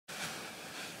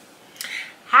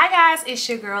Hi guys, it's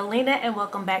your girl Lena and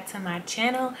welcome back to my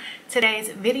channel. Today's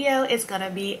video is gonna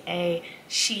be a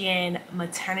SHEIN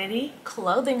maternity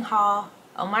clothing haul.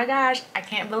 Oh my gosh, I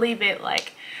can't believe it.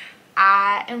 Like,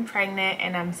 I am pregnant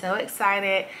and I'm so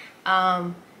excited.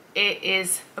 It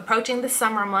is approaching the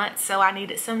summer months, so I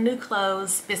needed some new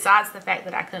clothes besides the fact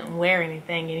that I couldn't wear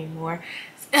anything anymore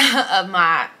of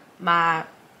my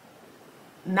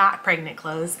not pregnant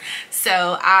clothes.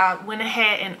 So I went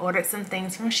ahead and ordered some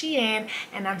things from SHEIN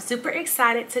and I'm super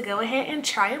excited to go ahead and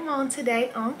try them on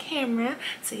today on camera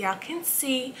so y'all can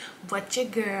see what your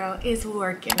girl is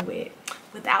working with.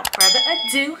 Without further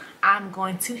ado, I'm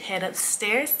going to head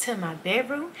upstairs to my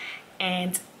bedroom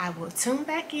and I will tune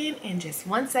back in just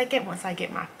 1 second once I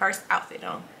get my first outfit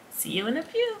on. See you in a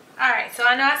few. Alright, so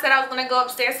I know I said I was going to go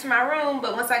upstairs to my room,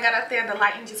 but once I got up there the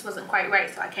lighting just wasn't quite right,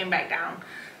 so I came back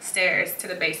downstairs to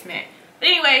the basement. But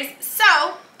anyways,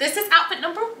 so this is outfit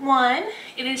number 1.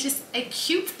 It is just a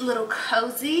cute little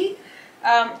cozy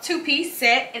two-piece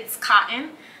set. It's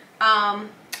cotton.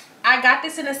 I got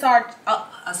this in a size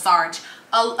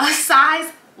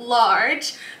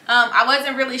large. I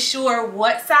wasn't really sure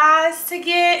what size to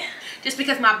get just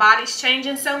because my body's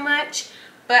changing so much,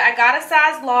 but I got a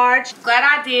size large. Glad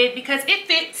I did because it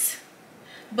fits,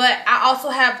 but I also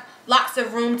have lots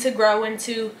of room to grow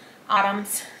into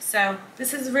bottoms. So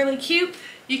this is really cute.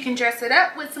 You can dress it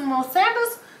up with some more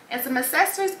sandals and some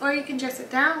accessories, or you can dress it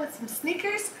down with some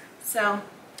sneakers. So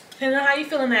depending on how you're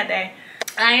feeling that day.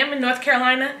 I am in North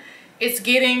Carolina. It's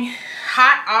getting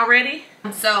hot already,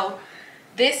 so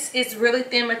this is really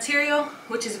thin material,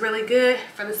 which is really good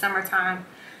for the summertime.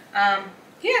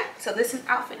 Yeah, so this is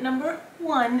outfit number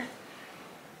 1.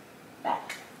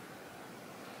 Back.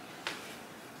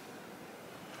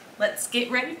 Let's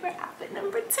get ready for outfit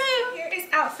number 2. Here is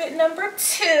outfit number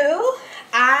 2.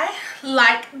 I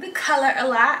like the color a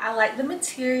lot. I like the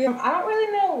material. I don't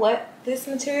really know what this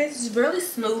material is. It's really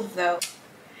smooth though.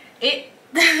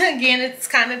 Again, it's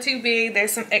kind of too big.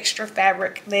 There's some extra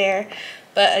fabric there.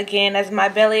 But again, as my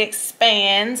belly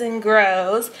expands and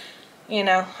grows, you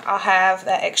know, I'll have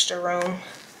that extra room.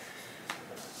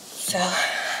 So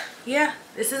yeah,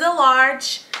 this is a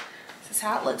large. This is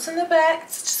how it looks in the back.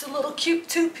 It's just a little cute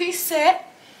two-piece set.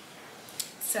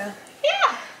 So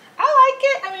yeah, I like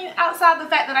it. I mean, outside the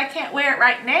fact that I can't wear it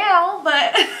right now,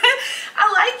 but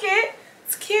I like it.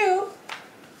 It's cute.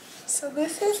 So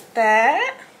this is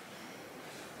that.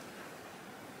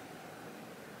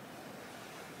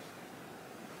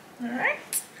 All right,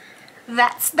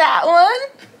 that's that one.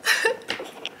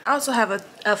 I also have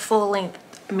a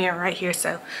full-length mirror right here,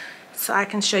 so I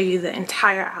can show you the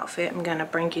entire outfit. I'm gonna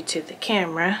bring you to the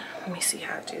camera. Let me see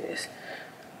how I do this.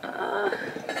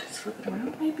 Let's flip it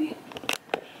around maybe.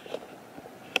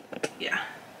 Yeah.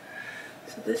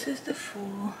 So this is the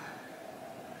full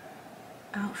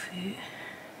outfit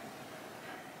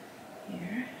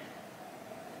here.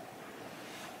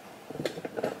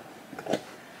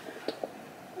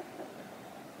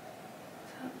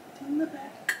 In the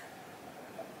back.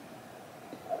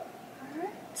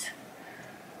 Alright.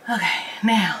 Okay,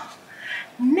 now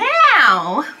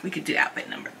we could do outfit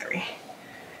number 3.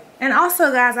 And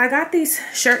also guys, I got these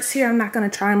shirts here. I'm not going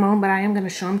to try them on, but I am going to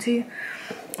show them to you.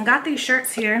 I got these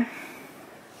shirts here.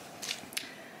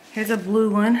 Here's a blue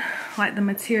one, like the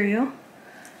material.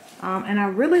 And I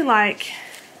really like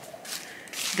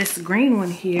this green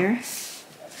one here.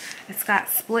 It's got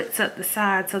splits up the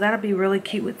side, so that'll be really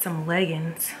cute with some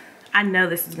leggings. I know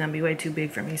this is gonna be way too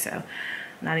big for me, so I'm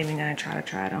not even gonna try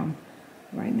it on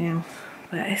right now,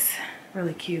 but it's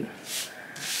really cute.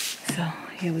 So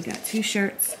here we got 2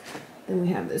 shirts. Then we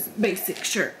have this basic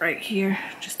shirt right here,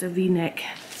 just a v-neck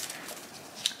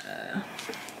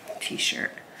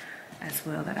t-shirt as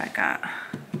well that I got.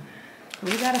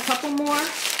 We got a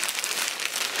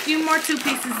few more 2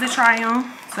 pieces to try on,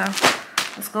 so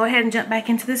let's go ahead and jump back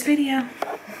into this video.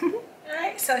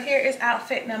 Alright, so here is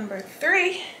outfit number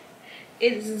 3.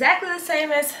 It's exactly the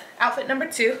same as outfit number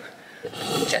 2.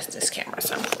 Adjust this camera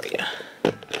some for you.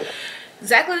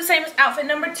 Exactly the same as outfit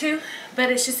number 2, but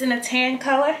it's just in a tan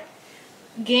color.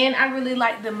 Again, I really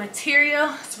like the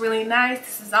material. It's really nice.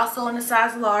 This is also in a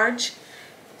size large.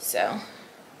 So,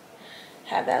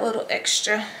 have that little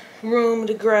extra room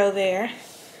to grow there.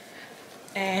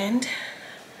 And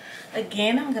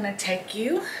again, I'm going to take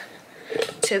you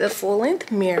to the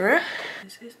full-length mirror.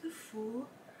 This is the full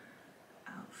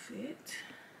outfit.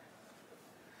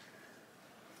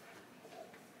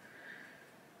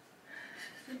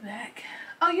 This is the back.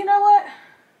 Oh, you know what?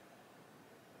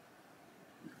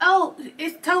 Oh,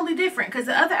 it's totally different because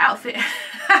the other outfit,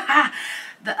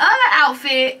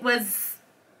 was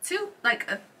like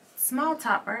a small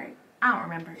top, right? I don't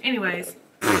remember. Anyways,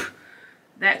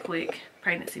 that quick.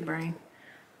 Pregnancy brain.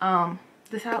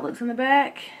 This is how it looks in the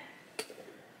back.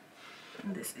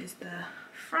 And this is the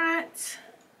front.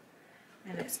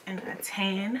 And it's in a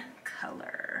tan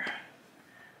color.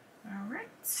 All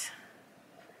right.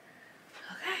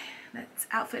 Okay, that's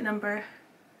outfit number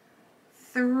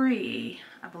 3,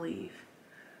 I believe.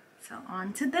 So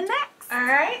on to the next. All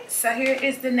right, so here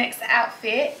is the next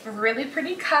outfit. Really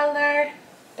pretty color.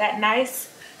 That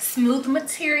nice smooth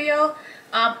material.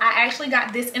 I actually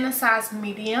got this in a size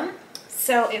medium,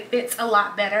 so it fits a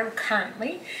lot better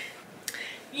currently.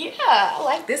 Yeah, I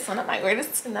like this one. I might wear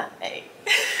this tonight.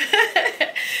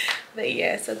 But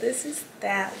yeah, so this is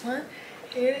that one.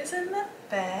 Here it is in the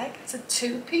back. It's a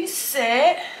 2-piece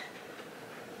set.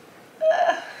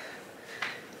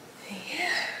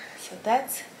 Yeah, so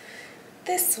that's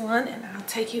this one, and I'll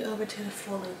take you over to the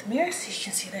full-length mirror so you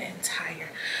can see the entire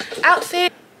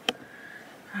outfit.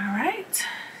 All right,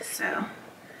 so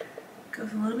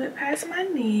goes a little bit past my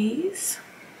knees,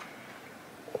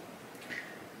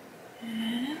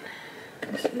 and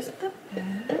this is the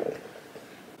back.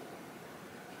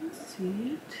 You can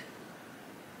see it.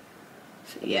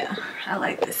 So yeah, I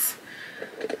like this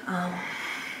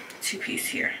 2-piece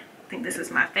here. I think this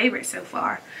is my favorite so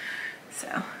far.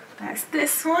 So that's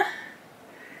this one.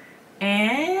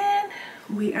 And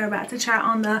we are about to try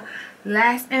on the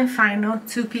last and final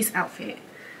 2-piece outfit.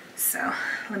 So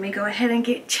let me go ahead and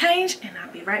get changed, and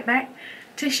I'll be right back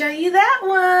to show you that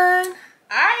one.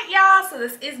 All right, y'all, so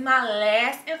this is my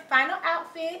last and final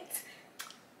outfit.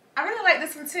 I really like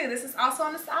this one too. This is also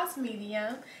on the size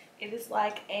medium. It is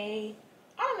like a,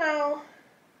 I don't know,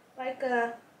 like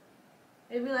a,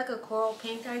 maybe like a coral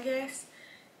pink, I guess,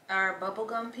 or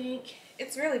bubblegum pink.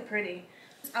 It's really pretty.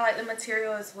 I like the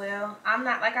material as well. I'm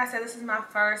not, like I said, this is my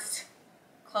first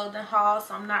clothing haul,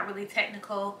 so I'm not really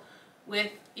technical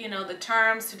with, you know, the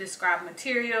terms to describe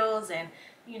materials and,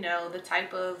 you know, the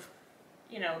type of,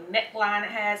 you know, neckline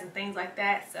it has and things like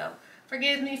that. So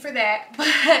forgive me for that,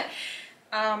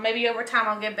 but maybe over time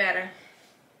I'll get better.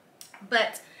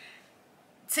 But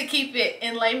to keep it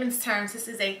in layman's terms, this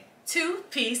is a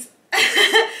 2-piece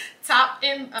top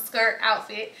and skirt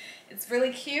outfit. It's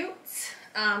really cute.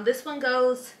 This one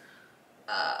goes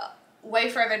way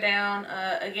further down.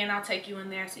 Again, I'll take you in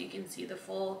there so you can see the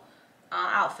full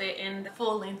outfit in the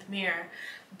full-length mirror.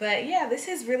 But yeah, this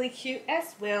is really cute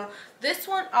as well. This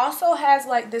one also has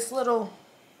like this little,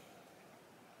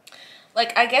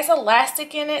 like, I guess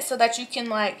elastic in it so that you can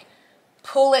like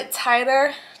pull it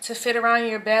tighter to fit around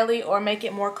your belly or make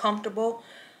it more comfortable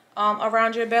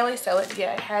around your belly. So it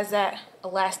has that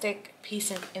elastic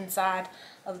piece inside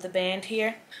of the band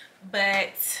here.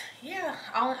 But yeah,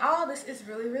 all in all, this is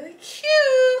really, really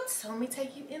cute. So let me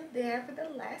take you in there for the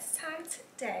last time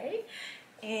today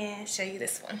and show you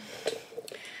this one.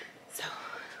 So,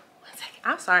 1 second.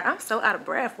 I'm sorry, I'm so out of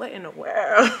breath. What in the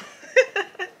world?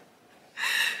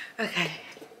 Okay.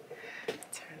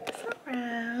 Turn this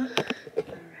around.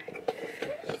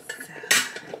 Alright. So,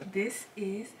 this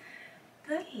is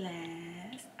the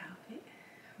last outfit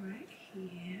right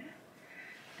here.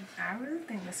 I really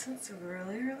think this one's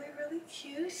really, really, really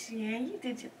cute. Yeah, you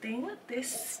did your thing with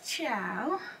this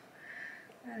child.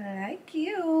 I like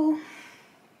you.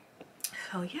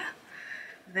 So yeah,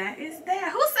 that is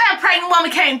that. Who said a pregnant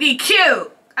woman can't be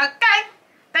cute? Okay.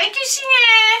 Thank you,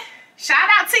 SHEIN. Shout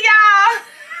out to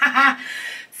y'all.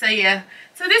 So yeah.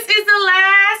 So this is the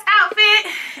last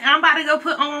outfit. I'm about to go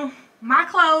put on my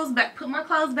clothes back, put my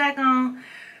clothes back on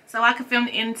so I can film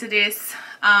the end to this.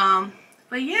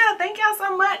 But yeah, thank y'all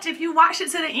so much. If you watched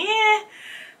it to the end,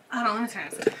 hold on, let me turn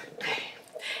this on.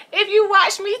 If you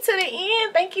watched me to the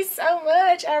end, thank you so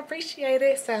much. I appreciate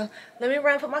it. So let me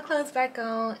run, put my clothes back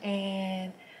on,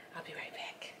 and I'll be right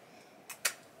back.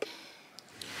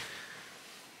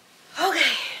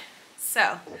 Okay,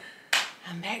 so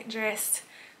I'm back dressed.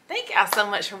 Thank y'all so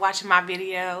much for watching my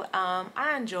video.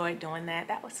 I enjoyed doing that.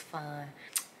 That was fun.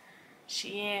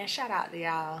 SHEIN, shout out to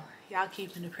y'all. Y'all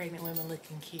keeping the pregnant women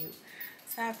looking cute.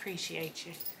 So I appreciate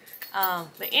you.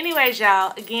 But anyways,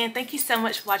 y'all, again, thank you so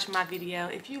much for watching my video.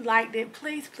 If you liked it,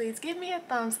 please give me a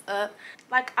thumbs up.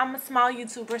 Like, I'm a small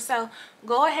YouTuber, so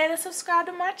go ahead and subscribe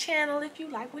to my channel if you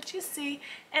like what you see.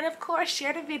 And of course,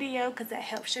 share the video because that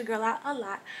helps your girl out a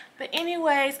lot. But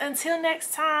anyways, until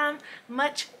next time,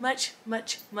 much, much,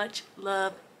 much, much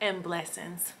love and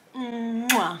blessings.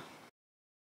 Mwah.